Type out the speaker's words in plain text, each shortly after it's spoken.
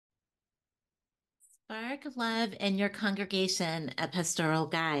Spark love in your congregation, a pastoral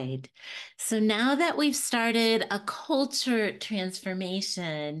guide. So now that we've started a culture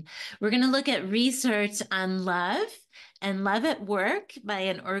transformation, we're going to look at research on love and love at work by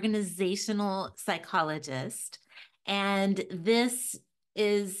an organizational psychologist. And this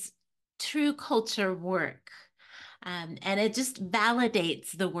is true culture work. And it just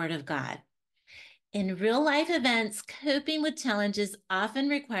validates the Word of God. In real life events, coping with challenges often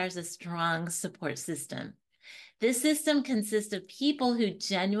requires a strong support system. This system consists of people who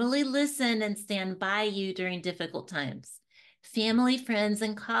genuinely listen and stand by you during difficult times. Family, friends,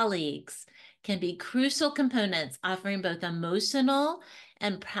 and colleagues can be crucial components, offering both emotional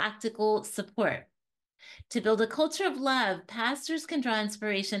and practical support. To build a culture of love, pastors can draw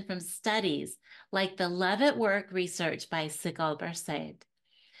inspiration from studies like the Love at Work research by Sigal Barsade.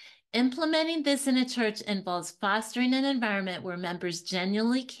 Implementing this in a church involves fostering an environment where members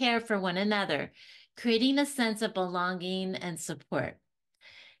genuinely care for one another, creating a sense of belonging and support.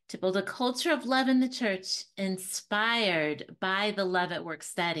 To build a culture of love in the church inspired by the Love at Work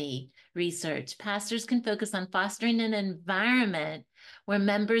study research, pastors can focus on fostering an environment where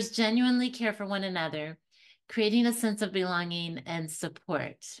members genuinely care for one another, creating a sense of belonging and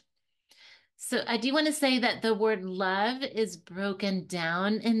support. So I do want to say that the word love is broken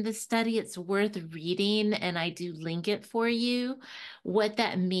down in the study. It's worth reading, and I do link it for you, what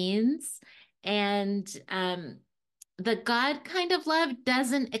that means. And the God kind of love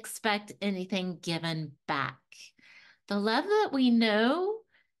doesn't expect anything given back. The love that we know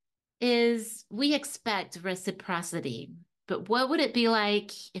is we expect reciprocity. But what would it be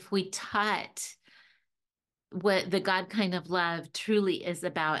like if we taught what the God kind of love truly is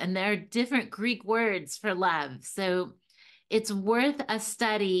about? And there are different Greek words for love. So it's worth a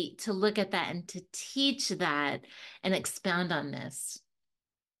study to look at that and to teach that and expound on this.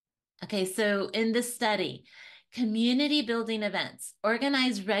 Okay, so in this study, community building events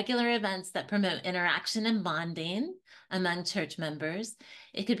organize regular events that promote interaction and bonding among church members.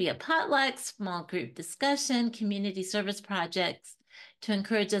 It could be a potluck, small group discussion, community service projects to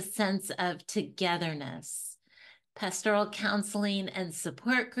encourage a sense of togetherness. Pastoral counseling and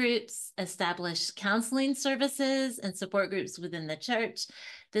support groups establish counseling services and support groups within the church.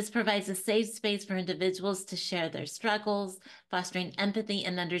 This provides a safe space for individuals to share their struggles, fostering empathy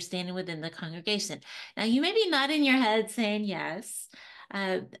and understanding within the congregation. Now, you may be nodding your head saying yes.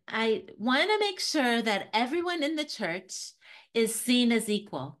 I want to make sure that everyone in the church is seen as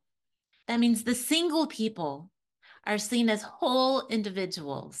equal. That means the single people are seen as whole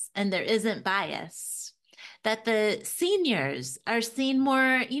individuals and there isn't bias. That the seniors are seen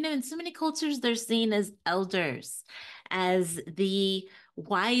more, in so many cultures, they're seen as elders, as the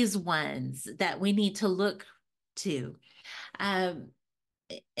wise ones that we need to look to. Um,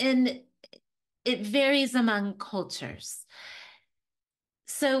 and it varies among cultures.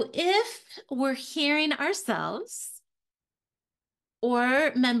 So if we're hearing ourselves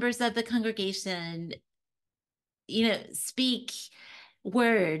or members of the congregation speak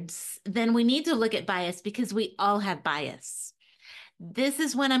words, then we need to look at bias because we all have bias. This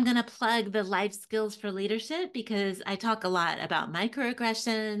is when I'm going to plug the life skills for leadership because I talk a lot about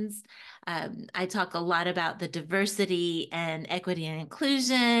microaggressions. I talk a lot about the diversity and equity and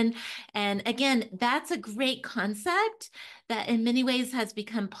inclusion. And again, that's a great concept that in many ways has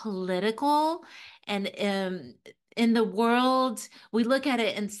become political. And in the world, we look at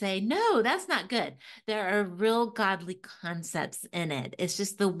it and say, no, that's not good. There are real godly concepts in it. It's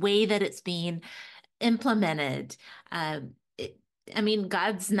just the way that it's being implemented. I mean,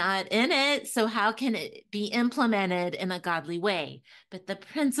 God's not in it, so how can it be implemented in a godly way? But the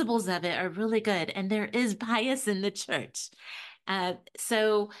principles of it are really good, and there is bias in the church.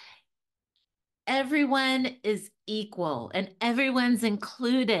 So everyone is equal and everyone's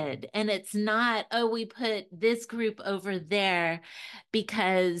included. And it's not, oh, we put this group over there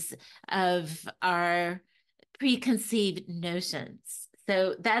because of our preconceived notions.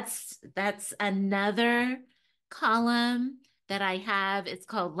 So that's another column that I have. It's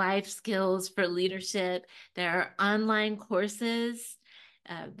called Life Skills for Leadership. There are online courses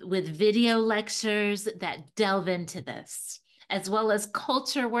with video lectures that delve into this, as well as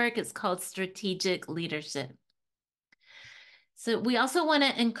culture work. It's called Strategic Leadership. So we also want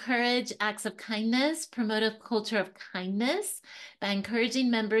to encourage acts of kindness, promote a culture of kindness by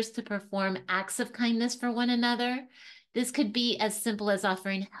encouraging members to perform acts of kindness for one another. This could be as simple as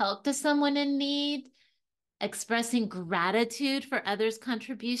offering help to someone in need, expressing gratitude for others'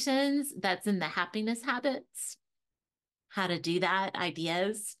 contributions. That's in the happiness habits. How to do that,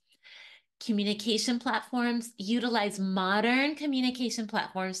 ideas. Communication platforms utilize modern communication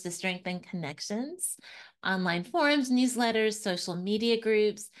platforms to strengthen connections. Online forums, newsletters, social media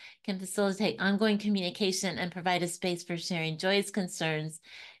groups can facilitate ongoing communication and provide a space for sharing joys, concerns,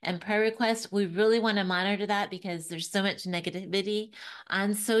 and prayer requests. We really want to monitor that because there's so much negativity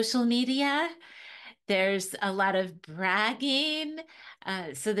on social media. There's a lot of bragging.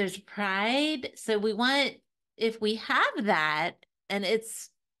 So there's pride. So we want, if we have that, and it's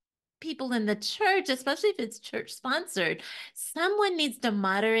people in the church, especially if it's church sponsored, someone needs to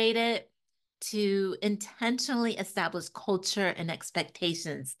moderate it to intentionally establish culture and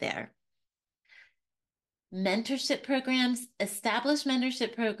expectations there. Mentorship programs, establish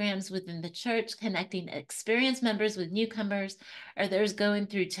mentorship programs within the church, connecting experienced members with newcomers or those going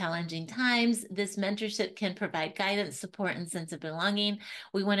through challenging times. This mentorship can provide guidance, support, and sense of belonging.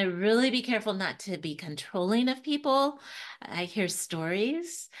 We want to really be careful not to be controlling of people. I hear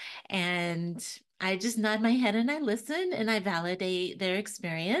stories and I just nod my head and I listen and I validate their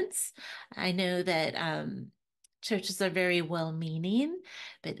experience. I know that churches are very well-meaning,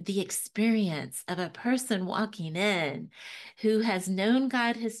 but the experience of a person walking in who has known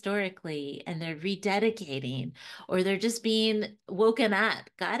God historically and they're rededicating or they're just being woken up.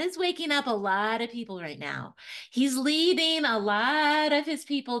 God is waking up a lot of people right now. He's leading a lot of his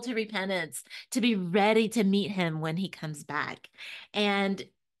people to repentance, to be ready to meet him when he comes back. And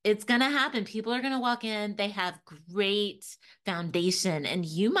it's going to happen. People are going to walk in. They have great foundation, and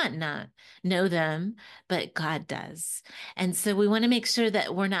you might not know them, but God does. And so we want to make sure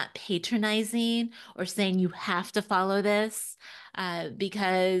that we're not patronizing or saying you have to follow this,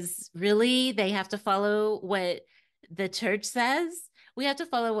 because really they have to follow what the church says. We have to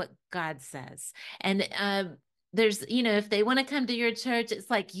follow what God says. And there's, if they want to come to your church, it's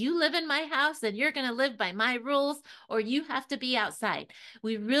like you live in my house and you're going to live by my rules, or you have to be outside.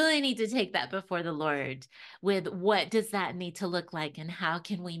 We really need to take that before the Lord with what does that need to look like and how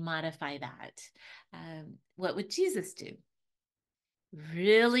can we modify that? What would Jesus do?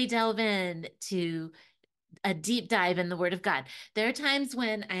 Really delve in to a deep dive in the Word of God. There are times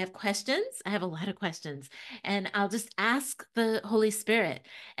when I have questions. I have a lot of questions, and I'll just ask the Holy Spirit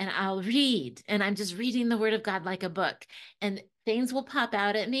and I'll read, and I'm just reading the Word of God like a book, and things will pop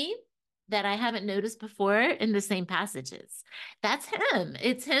out at me that I haven't noticed before in the same passages. That's Him.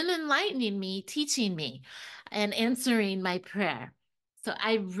 It's Him enlightening me, teaching me, and answering my prayer. So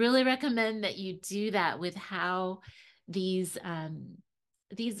I really recommend that you do that with how these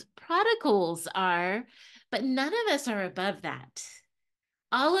these prodigals are, but none of us are above that.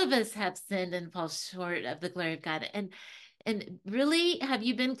 All of us have sinned and fall short of the glory of God. And really, have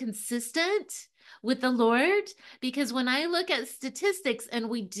you been consistent with the Lord? Because when I look at statistics, and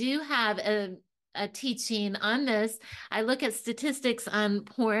we do have a teaching on this, I look at statistics on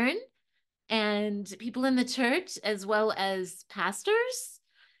porn and people in the church as well as pastors,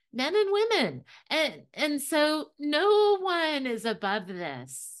 men and women. And so no one is above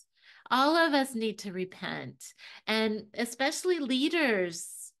this. All of us need to repent, and especially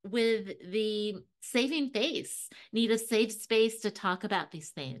leaders with the saving face need a safe space to talk about these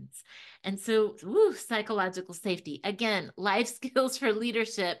things. And so, psychological safety. Again, life skills for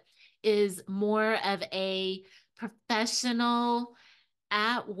leadership is more of a professional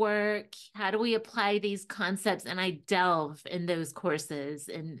at work, how do we apply these concepts? And I delve in those courses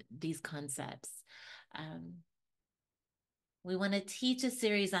and these concepts. Um, we want to teach a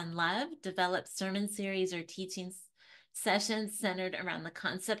series on love, develop sermon series or teaching sessions centered around the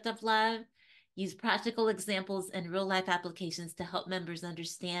concept of love, use practical examples and real life applications to help members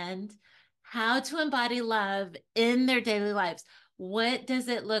understand how to embody love in their daily lives. What does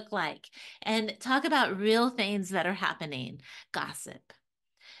it look like? And talk about real things that are happening. Gossip,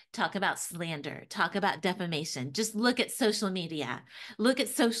 talk about slander, talk about defamation. Just look at social media. Look at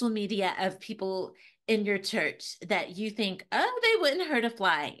social media of people in your church that you think, oh, they wouldn't hurt a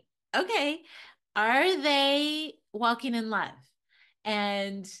fly. Okay. Are they walking in love?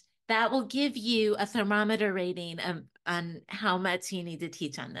 And that will give you a thermometer rating on how much you need to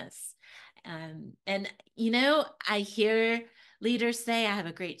teach on this. And, I hear leaders say, I have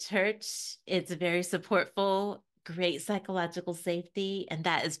a great church. It's very supportful, great psychological safety, and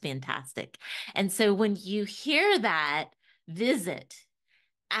that is fantastic. And so when you hear that, visit,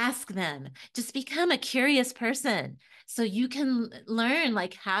 ask them, just become a curious person so you can learn,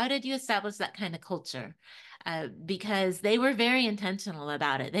 like, how did you establish that kind of culture? Because they were very intentional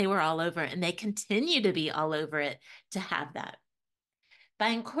about it. They were all over it, and they continue to be all over it to have that. By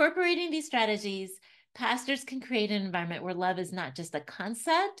incorporating these strategies, pastors can create an environment where love is not just a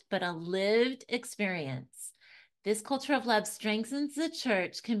concept, but a lived experience. This culture of love strengthens the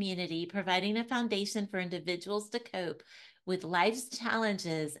church community, providing a foundation for individuals to cope with life's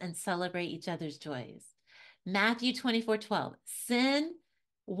challenges and celebrate each other's joys. Matthew 24:12. Sin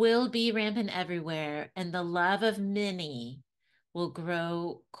will be rampant everywhere, and the love of many will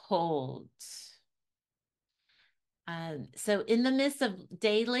grow cold. So, in the midst of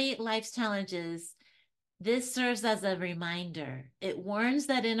daily life's challenges, this serves as a reminder. It warns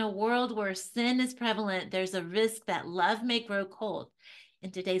that in a world where sin is prevalent, there's a risk that love may grow cold.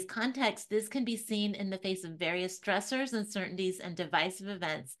 In today's context, this can be seen in the face of various stressors, uncertainties, and divisive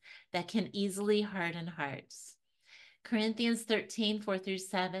events that can easily harden hearts. Corinthians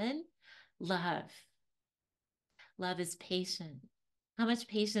 13:4-7, love. Love is patient. How much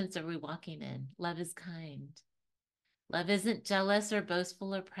patience are we walking in? Love is kind. Love isn't jealous or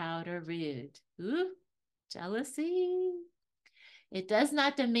boastful or proud or rude. Ooh, jealousy. It does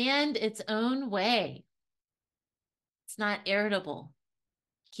not demand its own way. It's not irritable.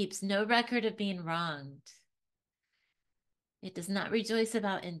 Keeps no record of being wronged. It does not rejoice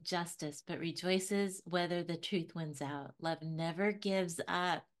about injustice, but rejoices whether the truth wins out. Love never gives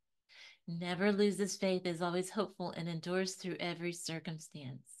up, never loses faith, is always hopeful, and endures through every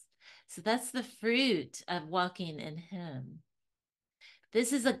circumstance. So that's the fruit of walking in Him.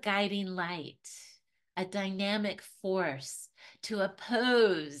 This is a guiding light, a dynamic force to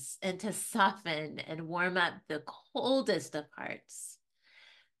oppose and to soften and warm up the coldest of hearts.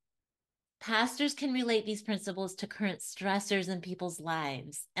 Pastors can relate these principles to current stressors in people's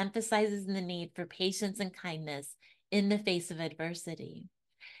lives, emphasizing the need for patience and kindness in the face of adversity.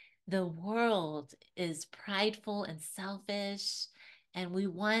 The world is prideful and selfish, and we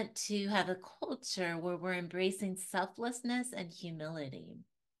want to have a culture where we're embracing selflessness and humility.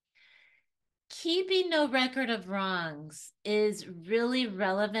 Keeping no record of wrongs is really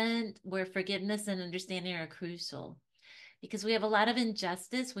relevant where forgiveness and understanding are crucial because we have a lot of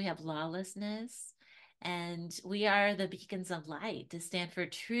injustice, we have lawlessness, and we are the beacons of light to stand for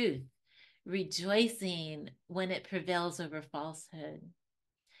truth, rejoicing when it prevails over falsehood.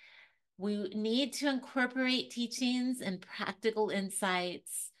 We need to incorporate teachings and practical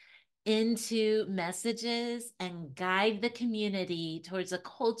insights into messages and guide the community towards a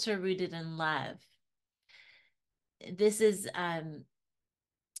culture rooted in love. This is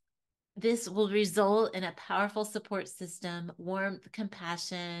this will result in a powerful support system, warmth,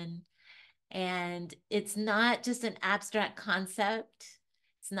 compassion, and it's not just an abstract concept.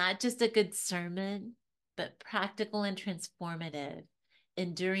 It's not just a good sermon, but practical and transformative,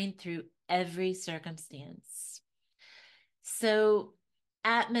 enduring through every circumstance. So,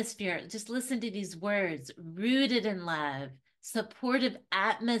 atmosphere, just listen to these words: rooted in love, supportive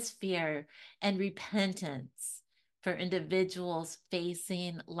atmosphere, and repentance for individuals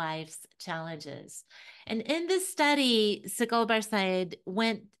facing life's challenges. And in this study, Sigal Barsade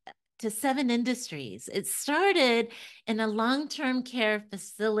went to 7 industries. It started in a long-term care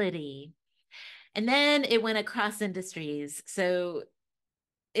facility, and then it went across industries. So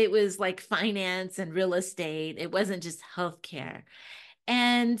it was like finance and real estate. It wasn't just healthcare.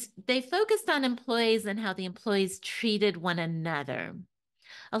 And they focused on employees and how the employees treated one another.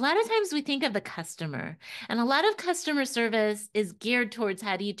 A lot of times we think of the customer, and a lot of customer service is geared towards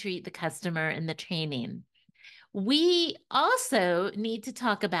how do you treat the customer in the training. We also need to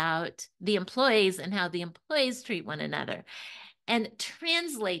talk about the employees and how the employees treat one another and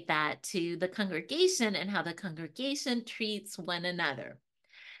translate that to the congregation and how the congregation treats one another.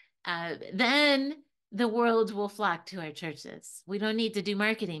 Then the world will flock to our churches. We don't need to do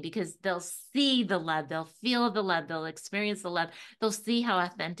marketing because they'll see the love, they'll feel the love, they'll experience the love, they'll see how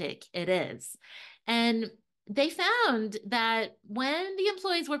authentic it is. And they found that when the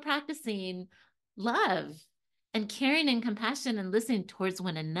employees were practicing love and caring and compassion and listening towards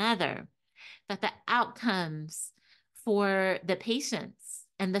one another, that the outcomes for the patients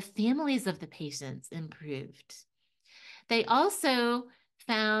and the families of the patients improved. They also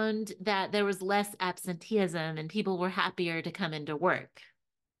found that there was less absenteeism and people were happier to come into work.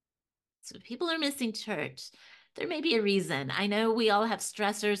 So if people are missing church, there may be a reason. I know we all have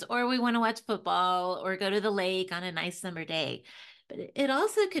stressors, or we want to watch football or go to the lake on a nice summer day. But it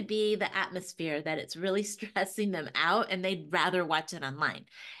also could be the atmosphere that it's really stressing them out and they'd rather watch it online.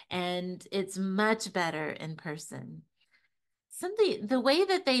 And it's much better in person. Something, the way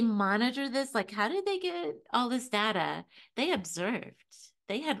that they monitor this, like how did they get all this data? They observed.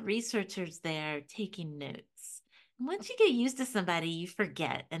 They had researchers there taking notes. And once you get used to somebody, you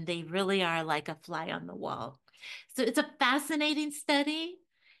forget, and they really are like a fly on the wall. So it's a fascinating study.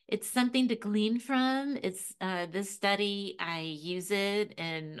 It's something to glean from. It's this study, I use it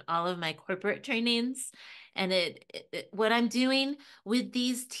in all of my corporate trainings. And what I'm doing with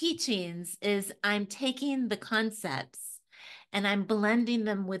these teachings is I'm taking the concepts and I'm blending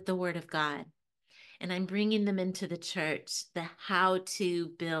them with the Word of God. And I'm bringing them into the church, the how to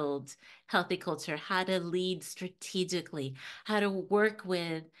build healthy culture, how to lead strategically, how to work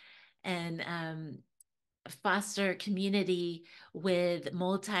with and foster community with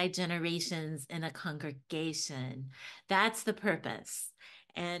multi generations in a congregation. That's the purpose.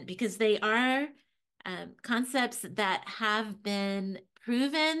 And because they are concepts that have been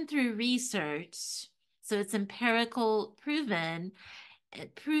proven through research, so it's empirical proven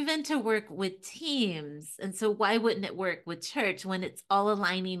to work with teams. And so, why wouldn't it work with church when it's all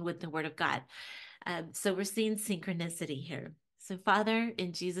aligning with the Word of God? So we're seeing synchronicity here. So, Father,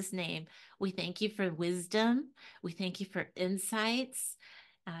 in Jesus' name, we thank you for wisdom. We thank you for insights.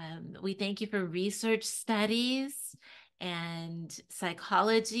 We thank you for research studies and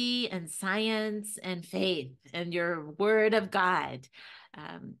psychology and science and faith and your word of God.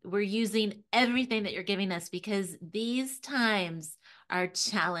 We're using everything that you're giving us because these times are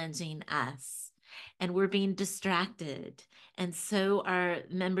challenging us and we're being distracted, and so are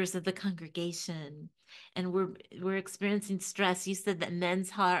members of the congregation, and we're experiencing stress. You said that men's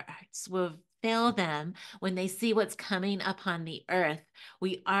hearts will fail them when they see what's coming upon the earth.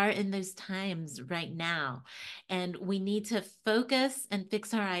 We are in those times right now, and we need to focus and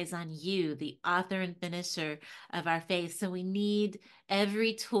fix our eyes on you, the author and finisher of our faith. So we need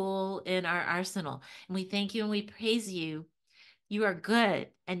every tool in our arsenal, and we thank you and we praise you. You are good,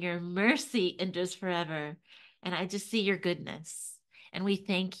 and your mercy endures forever. And I just see your goodness. And we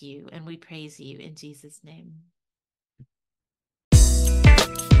thank you and we praise you in Jesus' name.